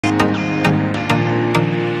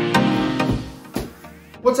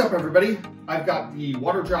What's up, everybody? I've got the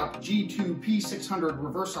Waterdrop G2 P600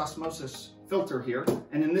 reverse osmosis filter here,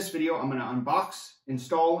 and in this video I'm going to unbox,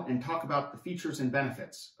 install, and talk about the features and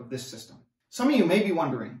benefits of this system. Some of you may be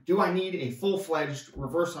wondering, do I need a full-fledged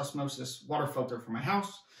reverse osmosis water filter for my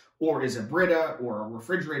house, or is a Brita or a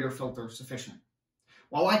refrigerator filter sufficient?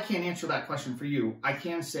 While I can't answer that question for you, I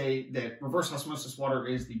can say that reverse osmosis water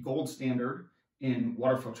is the gold standard in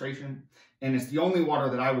water filtration, and it's the only water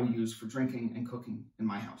that I will use for drinking and cooking in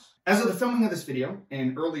my house. As of the filming of this video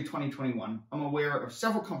in early 2021, I'm aware of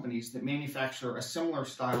several companies that manufacture a similar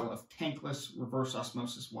style of tankless reverse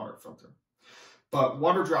osmosis water filter. But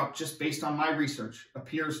Waterdrop, just based on my research,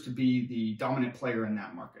 appears to be the dominant player in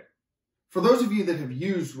that market. For those of you that have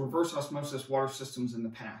used reverse osmosis water systems in the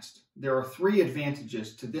past, there are three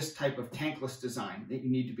advantages to this type of tankless design that you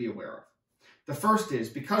need to be aware of. The first is,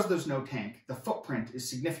 because there's no tank, the footprint is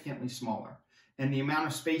significantly smaller, and the amount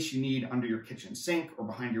of space you need under your kitchen sink or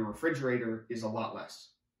behind your refrigerator is a lot less.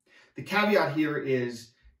 The caveat here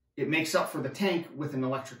is it makes up for the tank with an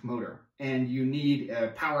electric motor, and you need a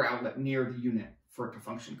power outlet near the unit for it to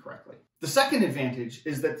function correctly. The second advantage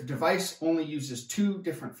is that the device only uses two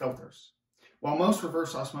different filters. While most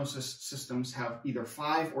reverse osmosis systems have either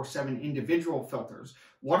 5 or 7 individual filters,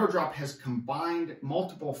 Waterdrop has combined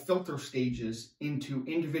multiple filter stages into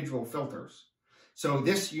individual filters. So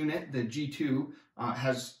this unit, the G2,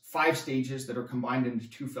 has 5 stages that are combined into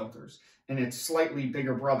 2 filters. And its slightly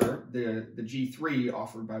bigger brother, the G3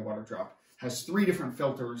 offered by Waterdrop, has 3 different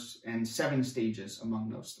filters and 7 stages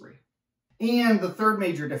among those 3. And the third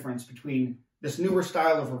major difference between this newer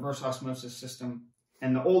style of reverse osmosis system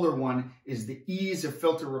and the older one is the ease of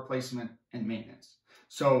filter replacement and maintenance.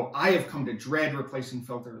 So I have come to dread replacing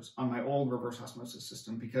filters on my old reverse osmosis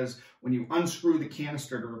system because when you unscrew the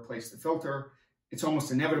canister to replace the filter, it's almost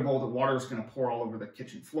inevitable that water is going to pour all over the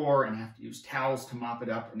kitchen floor and I have to use towels to mop it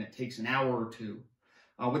up, and it takes an hour or 2.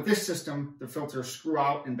 With this system, the filters screw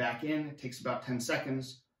out and back in. It takes about 10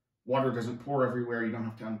 seconds. Water doesn't pour everywhere. You don't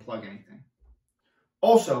have to unplug anything.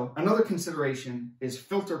 Also, another consideration is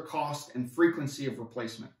filter cost and frequency of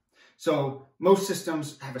replacement. So most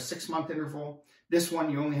systems have a 6-month interval. This one,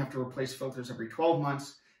 you only have to replace filters every 12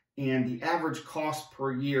 months, and the average cost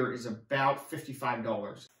per year is about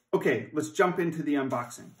 $55. Okay, let's jump into the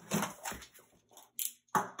unboxing.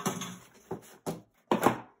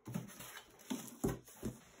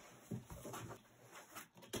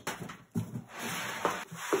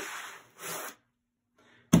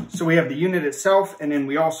 So we have the unit itself, and then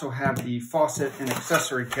we also have the faucet and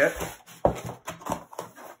accessory kit,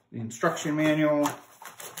 the instruction manual,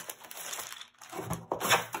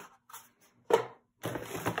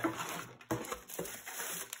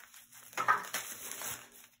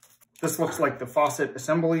 this looks like the faucet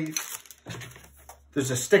assembly.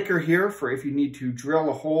 There's a sticker here for if you need to drill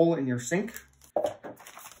a hole in your sink.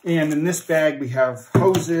 And in this bag we have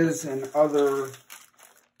hoses and other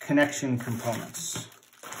connection components.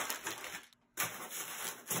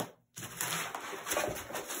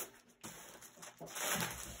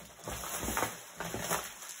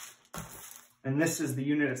 And this is the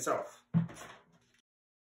unit itself.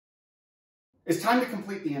 It's time to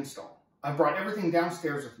complete the install. I've brought everything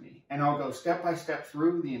downstairs with me, and I'll go step by step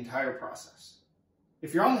through the entire process.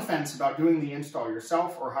 If you're on the fence about doing the install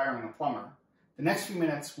yourself or hiring a plumber, the next few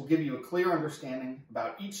minutes will give you a clear understanding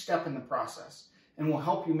about each step in the process and will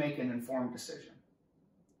help you make an informed decision.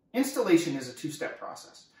 Installation is a 2-step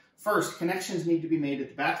process. First, connections need to be made at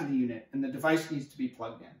the back of the unit and the device needs to be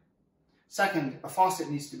plugged in. Second, a faucet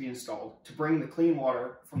needs to be installed to bring the clean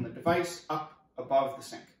water from the device up above the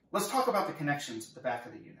sink. Let's talk about the connections at the back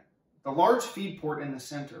of the unit. The large feed port in the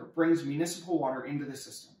center brings municipal water into the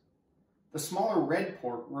system. The smaller red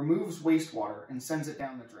port removes wastewater and sends it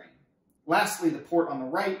down the drain. Lastly, the port on the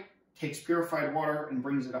right takes purified water and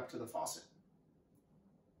brings it up to the faucet.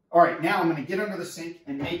 All right, now I'm going to get under the sink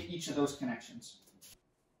and make each of those connections.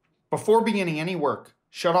 Before beginning any work,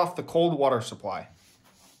 shut off the cold water supply.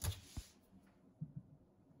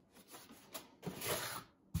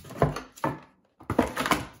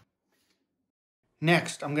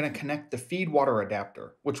 Next, I'm going to connect the feed water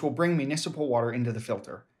adapter, which will bring municipal water into the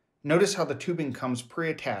filter. Notice how the tubing comes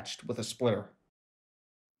pre-attached with a splitter.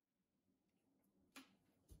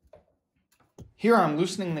 Here I'm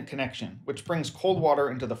loosening the connection, which brings cold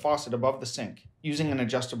water into the faucet above the sink, using an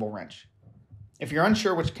adjustable wrench. If you're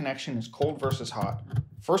unsure which connection is cold versus hot,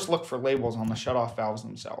 first look for labels on the shutoff valves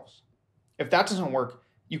themselves. If that doesn't work,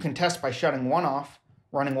 you can test by shutting one off,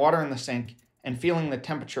 running water in the sink, and feeling the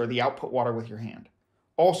temperature of the output water with your hand.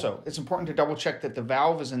 Also, it's important to double check that the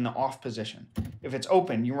valve is in the off position. If it's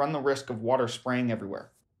open, you run the risk of water spraying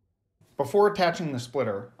everywhere. Before attaching the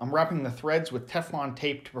splitter, I'm wrapping the threads with Teflon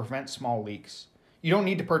tape to prevent small leaks. You don't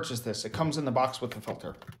need to purchase this, it comes in the box with the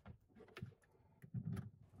filter.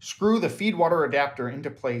 Screw the feed water adapter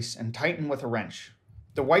into place and tighten with a wrench.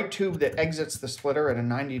 The white tube that exits the splitter at a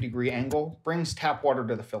 90-degree angle brings tap water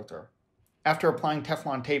to the filter. After applying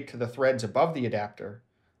Teflon tape to the threads above the adapter,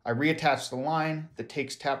 I reattach the line that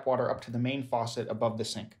takes tap water up to the main faucet above the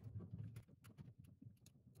sink.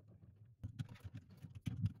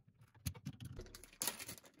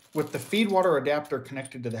 With the feed water adapter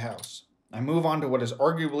connected to the house, I move on to what is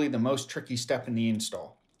arguably the most tricky step in the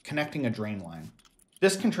install, connecting a drain line.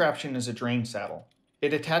 This contraption is a drain saddle.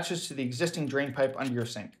 It attaches to the existing drain pipe under your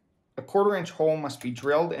sink. A 1/4-inch hole must be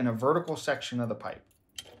drilled in a vertical section of the pipe.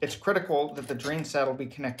 It's critical that the drain saddle be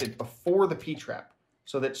connected before the P-trap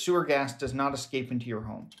so that sewer gas does not escape into your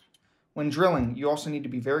home. When drilling, you also need to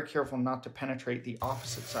be very careful not to penetrate the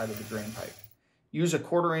opposite side of the drain pipe. Use a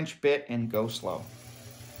 1/4-inch bit and go slow.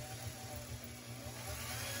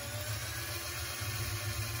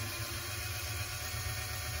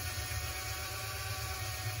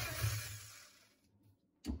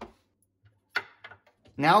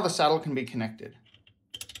 Now the saddle can be connected.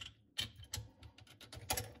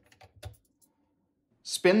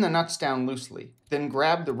 Spin the nuts down loosely, then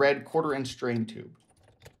grab the red 1/4-inch drain tube.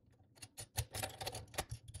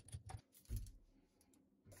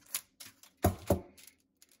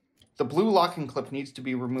 The blue locking clip needs to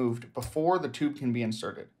be removed before the tube can be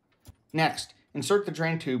inserted. Next, insert the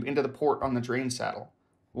drain tube into the port on the drain saddle.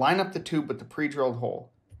 Line up the tube with the pre-drilled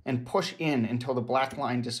hole, and push in until the black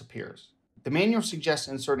line disappears. The manual suggests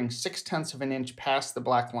inserting 0.6 of an inch past the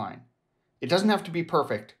black line. It doesn't have to be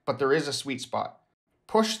perfect, but there is a sweet spot.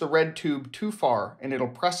 Push the red tube too far and it'll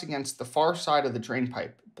press against the far side of the drain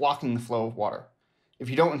pipe, blocking the flow of water. If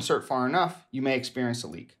you don't insert far enough, you may experience a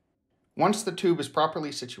leak. Once the tube is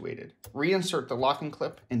properly situated, reinsert the locking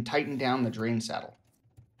clip and tighten down the drain saddle.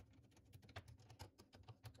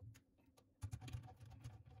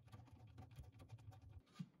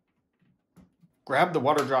 Grab the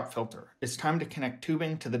Waterdrop filter. It's time to connect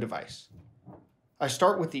tubing to the device. I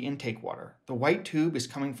start with the intake water. The white tube is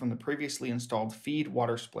coming from the previously installed feed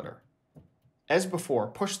water splitter. As before,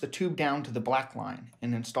 push the tube down to the black line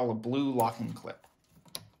and install a blue locking clip.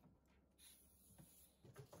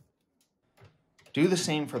 Do the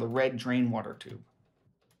same for the red drain water tube.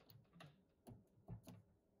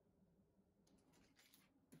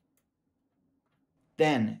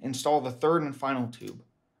 Then install the third and final tube,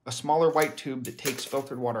 a smaller white tube that takes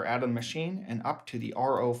filtered water out of the machine and up to the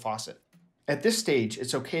RO faucet. At this stage,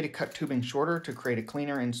 it's okay to cut tubing shorter to create a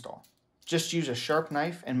cleaner install. Just use a sharp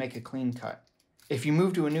knife and make a clean cut. If you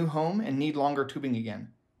move to a new home and need longer tubing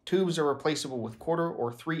again, tubes are replaceable with 1/4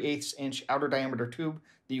 or 3/8 inch outer diameter tube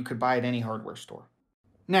that you could buy at any hardware store.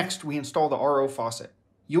 Next, we install the RO faucet.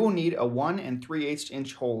 You will need a 1 3/8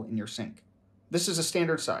 inch hole in your sink. This is a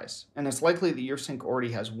standard size, and it's likely that your sink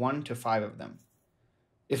already has 1 to 5 of them.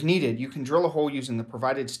 If needed, you can drill a hole using the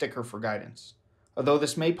provided sticker for guidance, although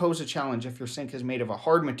this may pose a challenge if your sink is made of a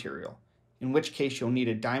hard material, in which case you'll need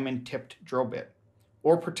a diamond-tipped drill bit,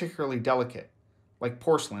 or particularly delicate, like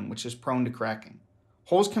porcelain, which is prone to cracking.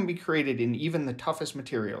 Holes can be created in even the toughest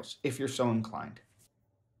materials, if you're so inclined.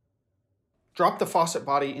 Drop the faucet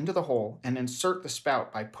body into the hole and insert the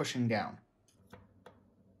spout by pushing down.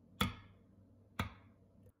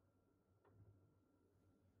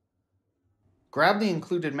 Grab the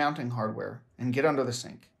included mounting hardware and get under the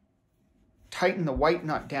sink. Tighten the white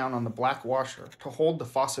nut down on the black washer to hold the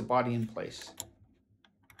faucet body in place.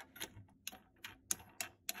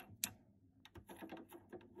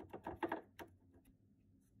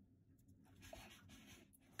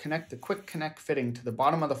 Connect the quick connect fitting to the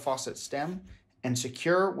bottom of the faucet stem and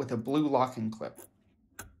secure with a blue locking clip.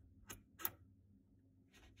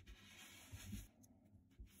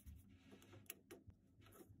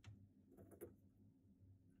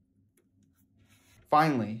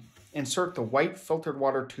 Finally, insert the white filtered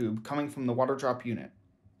water tube coming from the Waterdrop unit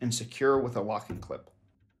and secure with a locking clip.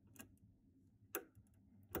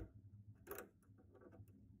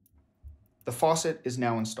 The faucet is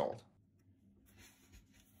now installed.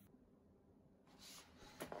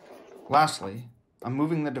 Lastly, I'm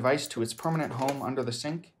moving the device to its permanent home under the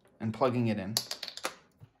sink and plugging it in.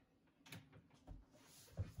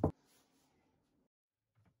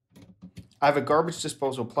 I have a garbage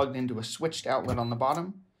disposal plugged into a switched outlet on the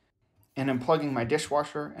bottom, and I'm plugging my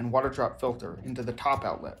dishwasher and Waterdrop filter into the top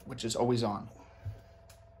outlet, which is always on.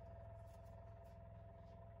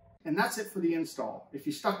 And that's it for the install. If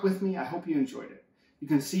you stuck with me, I hope you enjoyed it. You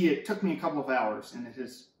can see it took me a couple of hours and it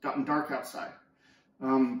has gotten dark outside.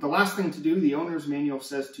 The last thing to do, the owner's manual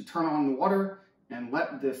says to turn on the water and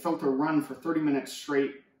let the filter run for 30 minutes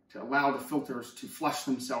straight to allow the filters to flush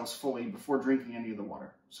themselves fully before drinking any of the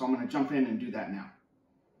water. So I'm going to jump in and do that now.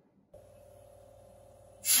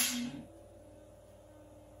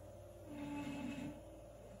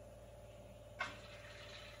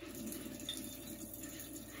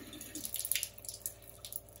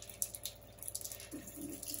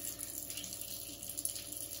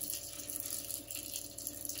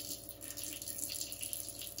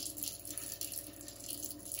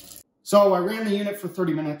 So I ran the unit for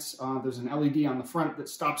 30 minutes. There's an LED on the front that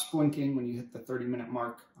stops blinking when you hit the 30-minute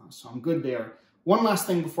mark, so I'm good there. One last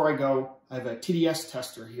thing before I go, I have a TDS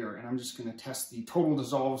tester here, and I'm just going to test the total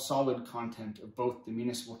dissolved solid content of both the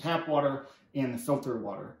municipal tap water and the filter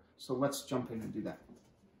water. So let's jump in and do that.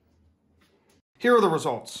 Here are the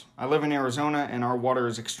results. I live in Arizona, and our water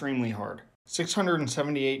is extremely hard.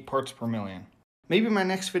 678 parts per million. Maybe my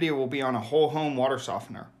next video will be on a whole home water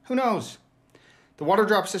softener. Who knows? The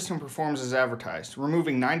Waterdrop system performs as advertised,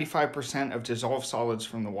 removing 95% of dissolved solids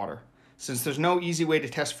from the water. Since there's no easy way to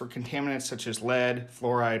test for contaminants such as lead,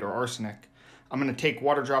 fluoride, or arsenic, I'm going to take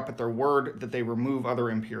Waterdrop at their word that they remove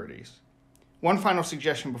other impurities. One final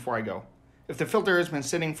suggestion before I go. If the filter has been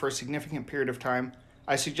sitting for a significant period of time,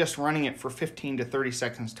 I suggest running it for 15 to 30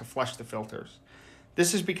 seconds to flush the filters.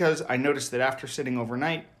 This is because I noticed that after sitting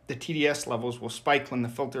overnight, the TDS levels will spike when the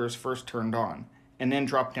filter is first turned on, and then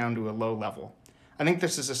drop down to a low level. I think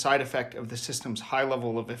this is a side effect of the system's high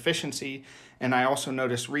level of efficiency, and I also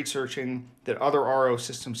noticed researching that other RO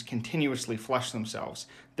systems continuously flush themselves,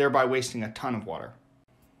 thereby wasting a ton of water.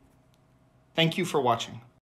 Thank you for watching.